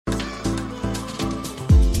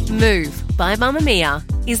Move by Mamamia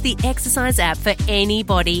is the exercise app for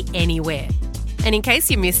anybody, anywhere. And in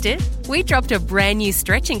case you missed it, we dropped a brand new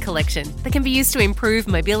stretching collection that can be used to improve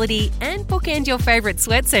mobility and bookend your favourite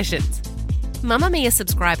sweat sessions. Mamamia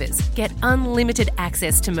subscribers get unlimited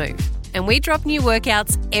access to Move, and we drop new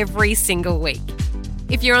workouts every single week.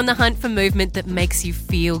 If you're on the hunt for movement that makes you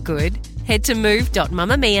feel good, head to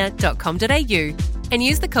move.mamamia.com.au and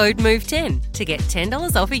use the code MOVE10 to get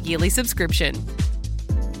 $10 off a yearly subscription.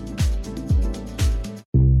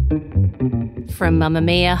 From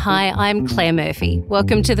Mamamia, hi, I'm Claire Murphy.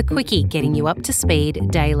 Welcome to The Quickie, getting you up to speed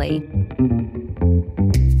daily.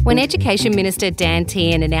 When Education Minister Dan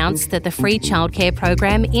Tehan announced that the free childcare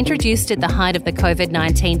program introduced at the height of the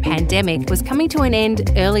COVID-19 pandemic was coming to an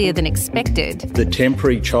end earlier than expected. The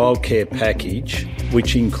temporary childcare package,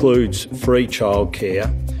 which includes free childcare,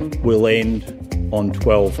 will end on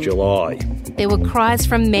 12 July. There were cries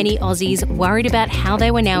from many Aussies worried about how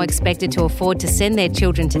they were now expected to afford to send their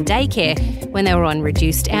children to daycare when they were on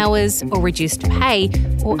reduced hours or reduced pay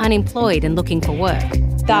or unemployed and looking for work.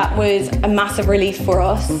 That was a massive relief for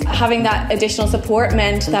us. Having that additional support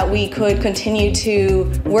meant that we could continue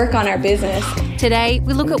to work on our business. Today,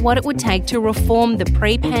 we look at what it would take to reform the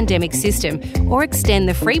pre-pandemic system or extend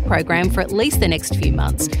the free program for at least the next few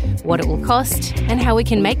months, what it will cost, and how we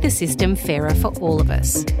can make the system fairer for all of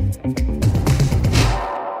us.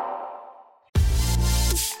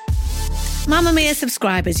 Mamamia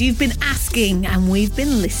subscribers, you've been asking and we've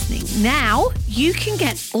been listening. Now you can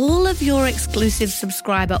get all of your exclusive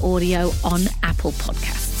subscriber audio on Apple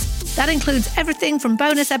Podcasts. That includes everything from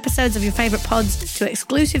bonus episodes of your favourite pods to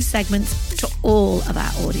exclusive segments to all of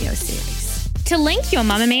our audio series. To link your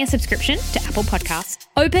Mamamia subscription to Apple Podcasts,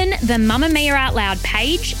 open the Mamamia Out Loud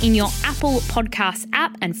page in your Apple Podcasts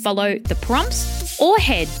app and follow the prompts, or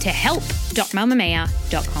head to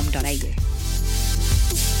help.mamamia.com.au.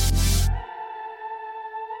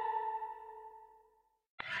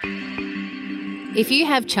 If you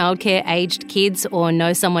have childcare-aged kids or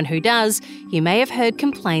know someone who does, you may have heard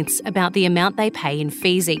complaints about the amount they pay in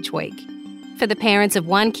fees each week. For the parents of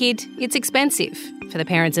one kid, it's expensive. For the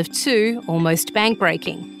parents of two, almost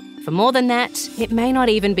bank-breaking. For more than that, it may not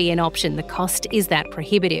even be an option. The cost is that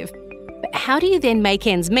prohibitive. But how do you then make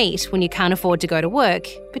ends meet when you can't afford to go to work,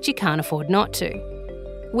 but you can't afford not to?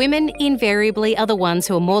 Women invariably are the ones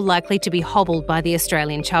who are more likely to be hobbled by the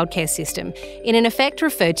Australian childcare system, in an effect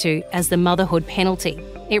referred to as the motherhood penalty.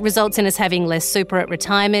 It results in us having less super at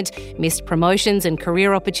retirement, missed promotions and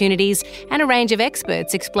career opportunities, and a range of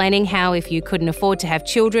experts explaining how if you couldn't afford to have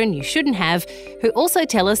children, you shouldn't have, who also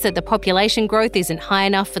tell us that the population growth isn't high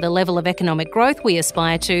enough for the level of economic growth we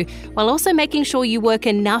aspire to, while also making sure you work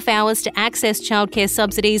enough hours to access childcare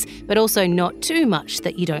subsidies, but also not too much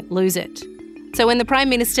that you don't lose it. So when the Prime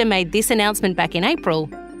Minister made this announcement back in April,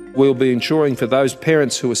 we'll be ensuring for those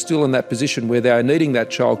parents who are still in that position where they are needing that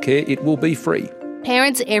childcare, it will be free.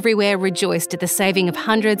 Parents everywhere rejoiced at the saving of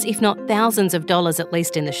hundreds, if not thousands of dollars, at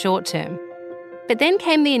least in the short term. But then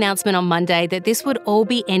came the announcement on Monday that this would all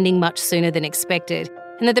be ending much sooner than expected,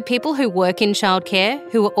 and that the people who work in childcare,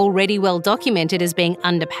 who are already well documented as being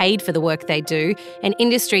underpaid for the work they do, an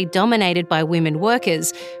industry dominated by women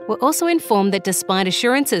workers, were also informed that despite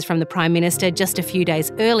assurances from the Prime Minister just a few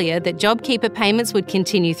days earlier that JobKeeper payments would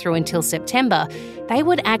continue through until September, they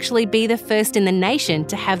would actually be the first in the nation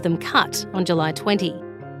to have them cut on July 20.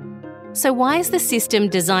 So why is the system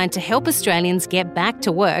designed to help Australians get back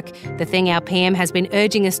to work, the thing our PM has been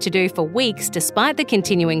urging us to do for weeks despite the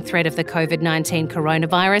continuing threat of the COVID-19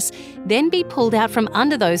 coronavirus, then be pulled out from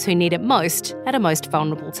under those who need it most at a most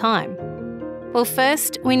vulnerable time? Well,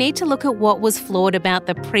 first, we need to look at what was flawed about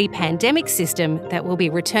the pre-pandemic system that we'll be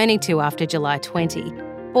returning to after July 20.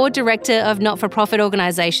 Board Director of not-for-profit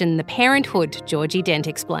organisation The Parenthood, Georgie Dent,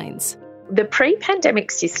 explains. The pre-pandemic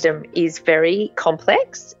system is very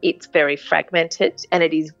complex, it's very fragmented, and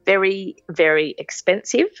it is very, very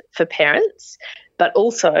expensive for parents, but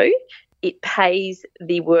also it pays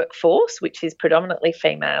the workforce, which is predominantly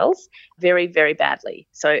females, very, very badly.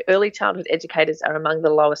 So early childhood educators are among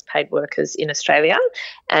the lowest paid workers in Australia,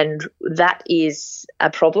 and that is a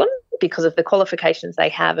problem because of the qualifications they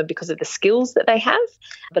have and because of the skills that they have.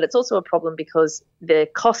 But it's also a problem because the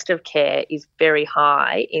cost of care is very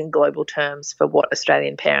high in global terms for what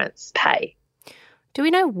Australian parents pay. Do we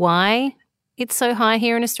know why it's so high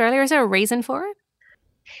here in Australia? Is there a reason for it?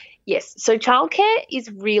 Yes. So childcare is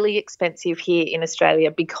really expensive here in Australia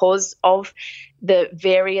because of the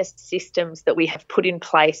various systems that we have put in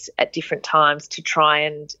place at different times to try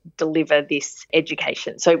and deliver this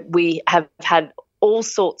education. So we have had all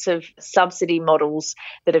sorts of subsidy models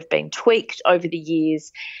that have been tweaked over the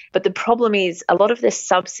years. But the problem is a lot of the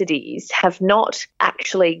subsidies have not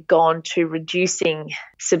actually gone to reducing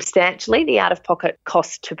substantially the out-of-pocket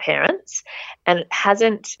cost to parents, and it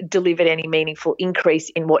hasn't delivered any meaningful increase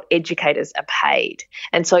in what educators are paid.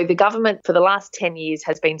 And so the government for the last 10 years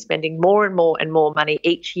has been spending more and more and more money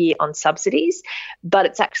each year on subsidies, but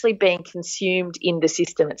it's actually being consumed in the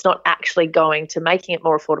system. It's not actually going to making it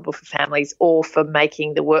more affordable for families or for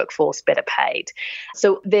making the workforce better paid.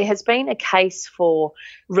 So there has been a case for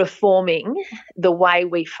reforming the way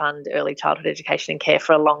we fund early childhood education and care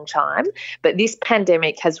for a long time, but this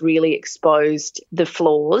pandemic has really exposed the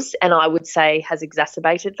flaws and I would say has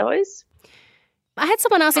exacerbated those. I had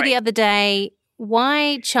someone ask me the other day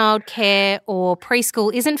why childcare or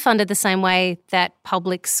preschool isn't funded the same way that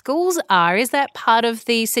public schools are. Is that part of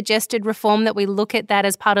the suggested reform, that we look at that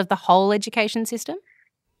as part of the whole education system?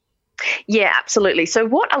 Yeah, absolutely. So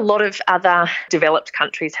what a lot of other developed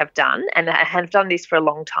countries have done, and have done this for a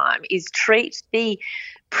long time, is treat the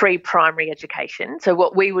pre-primary education, so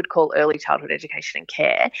what we would call early childhood education and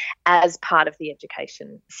care, as part of the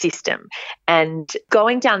education system. And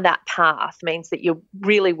going down that path means that you're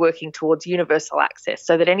really working towards universal access,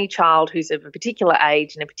 so that any child who's of a particular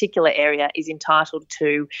age in a particular area is entitled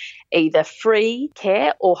to either free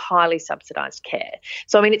care or highly subsidised care.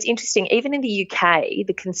 So, I mean, it's interesting, even in the UK,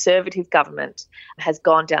 the Conservative government has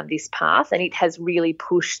gone down this path, and it has really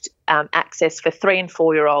pushed access for 3 and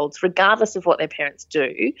 4-year-olds, regardless of what their parents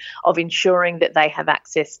do, of ensuring that they have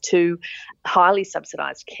access to highly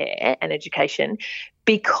subsidised care and education,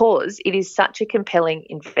 because it is such a compelling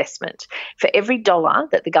investment. For every dollar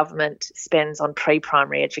that the government spends on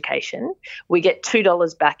pre-primary education, we get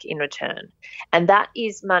 $2 back in return. And that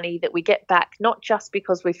is money that we get back not just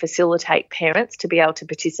because we facilitate parents to be able to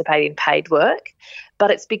participate in paid work, but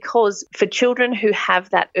it's because for children who have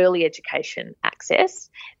that early education access,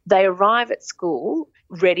 they arrive at school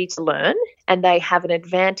ready to learn, and they have an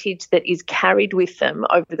advantage that is carried with them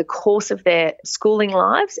over the course of their schooling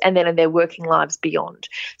lives and then in their working lives beyond.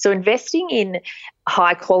 So investing in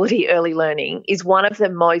high quality early learning is one of the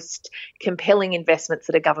most compelling investments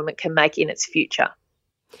that a government can make in its future.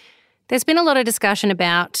 There's been a lot of discussion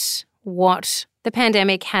about what the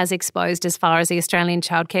pandemic has exposed as far as the Australian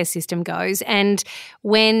childcare system goes. And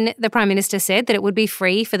when the Prime Minister said that it would be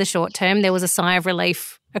free for the short term, there was a sigh of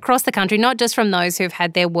relief across the country, not just from those who've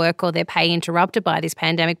had their work or their pay interrupted by this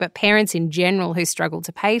pandemic, but parents in general who struggle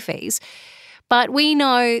to pay fees. But we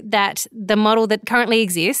know that the model that currently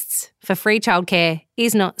exists for free childcare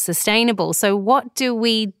is not sustainable. So what do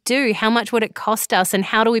we do? How much would it cost us, and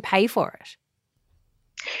how do we pay for it?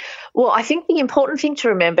 Well, I think the important thing to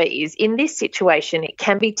remember is in this situation, it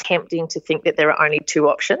can be tempting to think that there are only two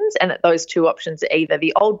options, and that those two options are either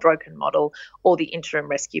the old broken model or the interim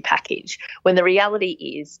rescue package, when the reality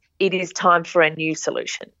is it is time for a new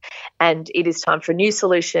solution. And it is time for a new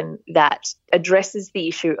solution that addresses the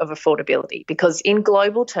issue of affordability, because in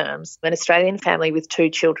global terms, an Australian family with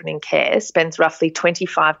 2 children in care spends roughly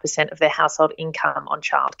 25% of their household income on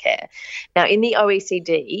childcare. Now, in the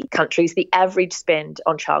OECD countries, the average spend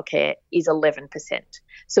on childcare is 11%.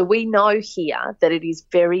 So we know here that it is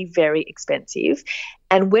very, very expensive.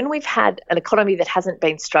 And when we've had an economy that hasn't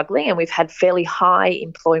been struggling and we've had fairly high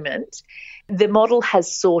employment, the model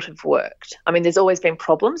has sort of worked. I mean, there's always been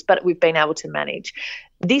problems, but we've been able to manage.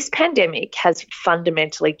 This pandemic has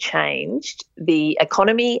fundamentally changed the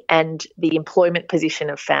economy and the employment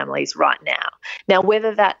position of families right now. Now,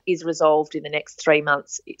 whether that is resolved in the next 3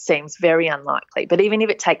 months, it seems very unlikely. But even if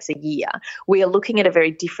it takes a year, we are looking at a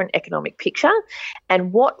very different economic picture.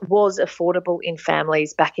 And what was affordable in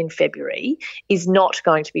families back in February is not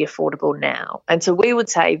going to be affordable now. And so we would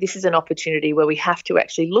say this is an opportunity where we have to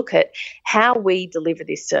actually look at how we deliver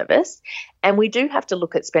this service. And we do have to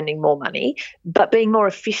look at spending more money, but being more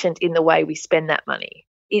efficient in the way we spend that money.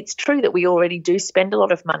 It's true that we already do spend a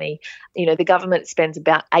lot of money. You know, the government spends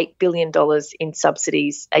about $8 billion in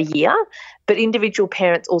subsidies a year, but individual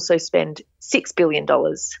parents also spend $6 billion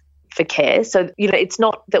for care. So, you know, it's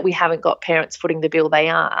not that we haven't got parents footing the bill, they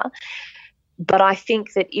are. But I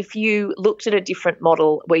think that if you looked at a different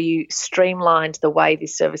model where you streamlined the way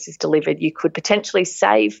this service is delivered, you could potentially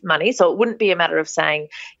save money. So it wouldn't be a matter of saying,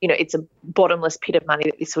 you know, it's a bottomless pit of money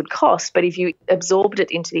that this would cost. But if you absorbed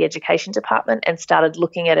it into the education department and started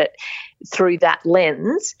looking at it through that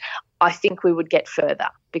lens, I think we would get further,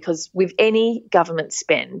 because with any government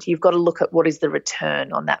spend, you've got to look at what is the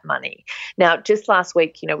return on that money. Now, just last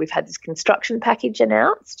week, we've had this construction package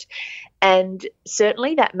announced, and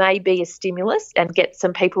certainly that may be a stimulus and get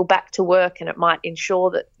some people back to work, and it might ensure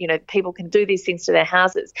that, people can do these things to their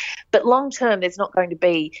houses. But long term, there's not going to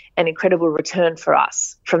be an incredible return for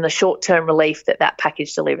us from the short-term relief that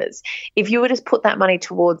package delivers. If you were to put that money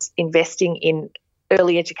towards investing in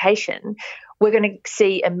early education, we're going to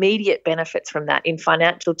see immediate benefits from that in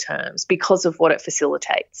financial terms because of what it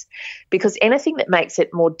facilitates. Because anything that makes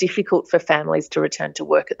it more difficult for families to return to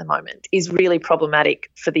work at the moment is really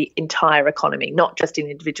problematic for the entire economy, not just in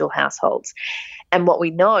individual households. And what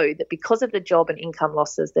we know, that because of the job and income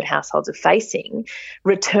losses that households are facing,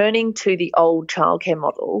 returning to the old childcare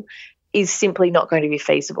model is simply not going to be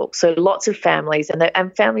feasible. So lots of families,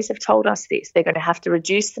 and families have told us this, they're going to have to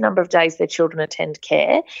reduce the number of days their children attend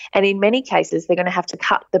care, and in many cases they're going to have to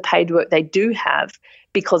cut the paid work they do have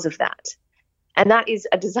because of that. And that is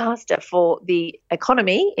a disaster for the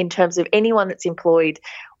economy in terms of anyone that's employed.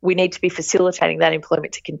 We need to be facilitating that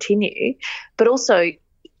employment to continue, but also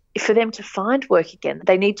for them to find work again,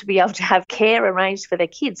 they need to be able to have care arranged for their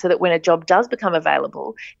kids so that when a job does become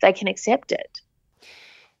available, they can accept it.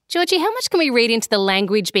 Georgie, how much can we read into the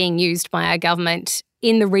language being used by our government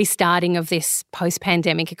in the restarting of this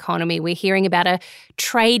post-pandemic economy? We're hearing about a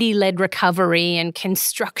tradie-led recovery and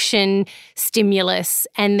construction stimulus,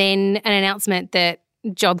 and then an announcement that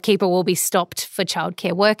JobKeeper will be stopped for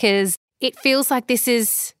childcare workers. It feels like this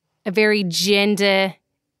is a very gender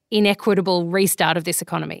inequitable restart of this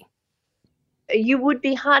economy. You would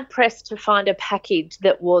be hard-pressed to find a package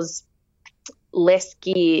that was less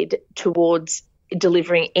geared towards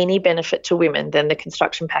delivering any benefit to women than the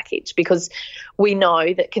construction package, because we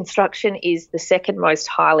know that construction is the second most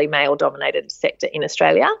highly male-dominated sector in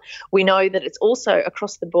Australia. We know that it's also,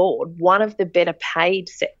 across the board, one of the better paid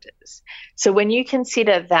sectors. So when you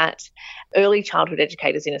consider that early childhood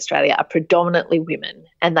educators in Australia are predominantly women,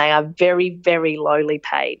 and they are very, very lowly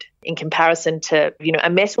paid in comparison to, a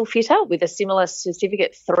metal fitter with a similar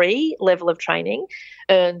Certificate 3 level of training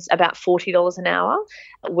earns about $40 an hour,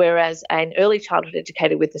 whereas an early childhood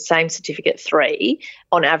educator with the same Certificate 3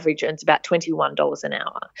 on average earns about $21 an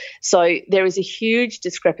hour. So there is a huge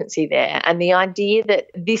discrepancy there. And the idea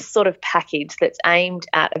that this sort of package that's aimed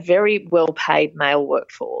at a very well-paid male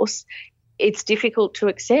workforce, it's difficult to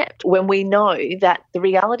accept when we know that the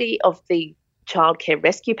reality of the childcare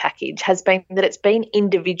rescue package has been that it's been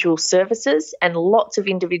individual services, and lots of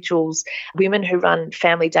individuals, women who run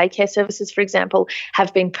family daycare services, for example,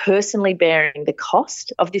 have been personally bearing the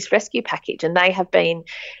cost of this rescue package. And they have been,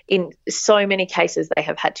 in so many cases, they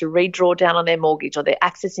have had to redraw down on their mortgage, or they're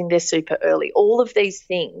accessing their super early, all of these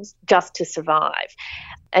things just to survive.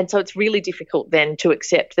 And so it's really difficult then to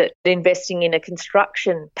accept that investing in a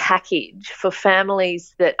construction package for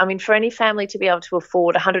families for any family to be able to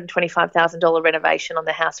afford $125,000 renovation on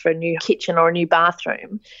the house for a new kitchen or a new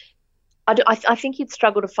bathroom, I think you'd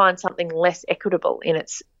struggle to find something less equitable in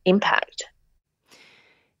its impact.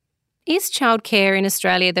 Is childcare in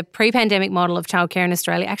Australia, the pre-pandemic model of childcare in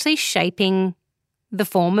Australia, actually shaping the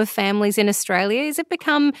form of families in Australia? Has it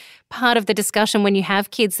become part of the discussion when you have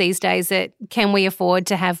kids these days that can we afford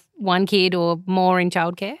to have one kid or more in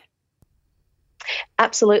childcare?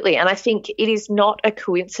 Absolutely. And I think it is not a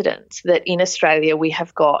coincidence that in Australia we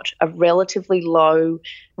have got a relatively low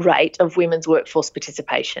rate of women's workforce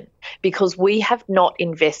participation, because we have not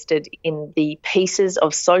invested in the pieces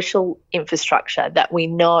of social infrastructure that we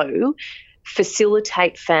know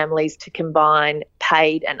facilitate families to combine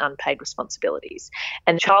paid and unpaid responsibilities.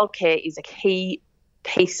 And childcare is a key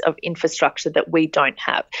piece of infrastructure that we don't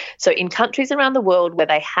have. So in countries around the world where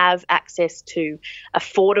they have access to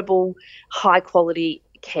affordable, high quality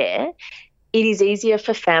care, it is easier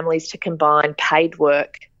for families to combine paid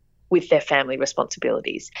work with their family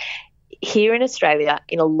responsibilities. Here in Australia,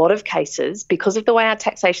 in a lot of cases, because of the way our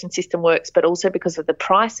taxation system works, but also because of the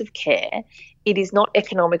price of care, it is not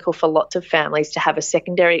economical for lots of families to have a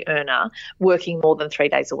secondary earner working more than 3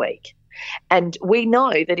 days a week. And we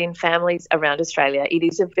know that in families around Australia, it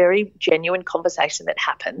is a very genuine conversation that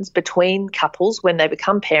happens between couples when they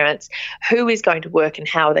become parents, who is going to work and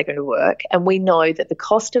how are they going to work. And we know that the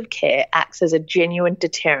cost of care acts as a genuine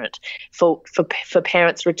deterrent for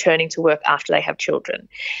parents returning to work after they have children.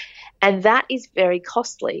 And that is very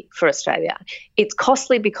costly for Australia. It's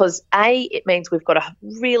costly because, A, it means we've got a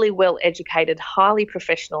really well-educated, highly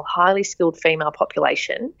professional, highly skilled female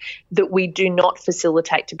population that we do not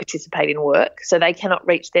facilitate to participate in work, so they cannot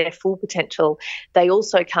reach their full potential. They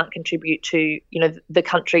also can't contribute to, the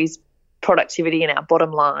country's productivity and our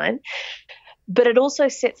bottom line. but it also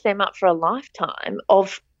sets them up for a lifetime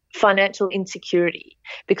of financial insecurity,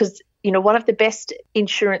 because one of the best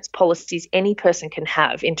insurance policies any person can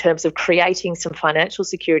have in terms of creating some financial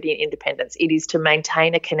security and independence, it is to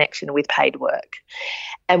maintain a connection with paid work.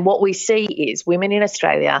 And what we see is women in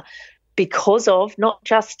Australia, because of not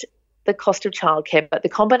just the cost of childcare, but the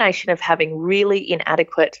combination of having really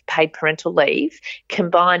inadequate paid parental leave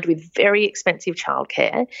combined with very expensive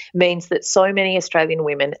childcare means that so many Australian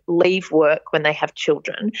women leave work when they have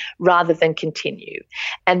children rather than continue.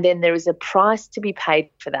 And then there is a price to be paid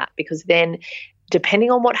for that, because then,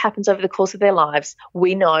 depending on what happens over the course of their lives,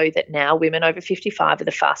 we know that now women over 55 are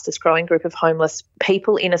the fastest growing group of homeless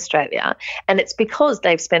people in Australia. And it's because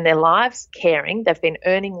they've spent their lives caring, they've been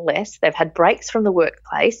earning less, they've had breaks from the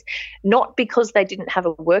workplace, not because they didn't have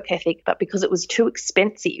a work ethic, but because it was too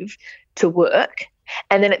expensive to work.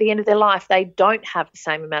 And then at the end of their life, they don't have the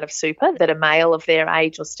same amount of super that a male of their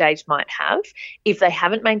age or stage might have. If they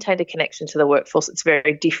haven't maintained a connection to the workforce, it's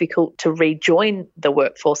very difficult to rejoin the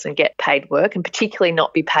workforce and get paid work, and particularly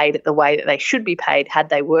not be paid at the way that they should be paid had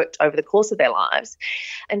they worked over the course of their lives.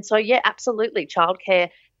 And so, yeah, absolutely,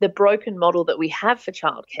 childcare, the broken model that we have for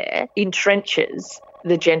childcare entrenches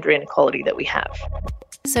the gender inequality that we have.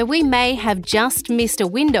 So we may have just missed a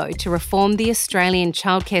window to reform the Australian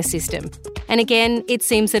childcare system. And again, it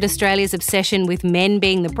seems that Australia's obsession with men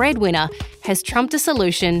being the breadwinner has trumped a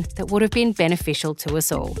solution that would have been beneficial to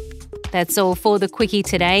us all. That's all for The Quicky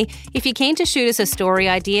today. If you're keen to shoot us a story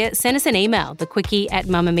idea, send us an email,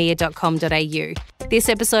 thequicky@mamamia.com.au. This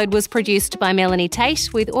episode was produced by Melanie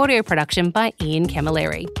Tate with audio production by Ian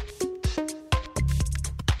Camilleri.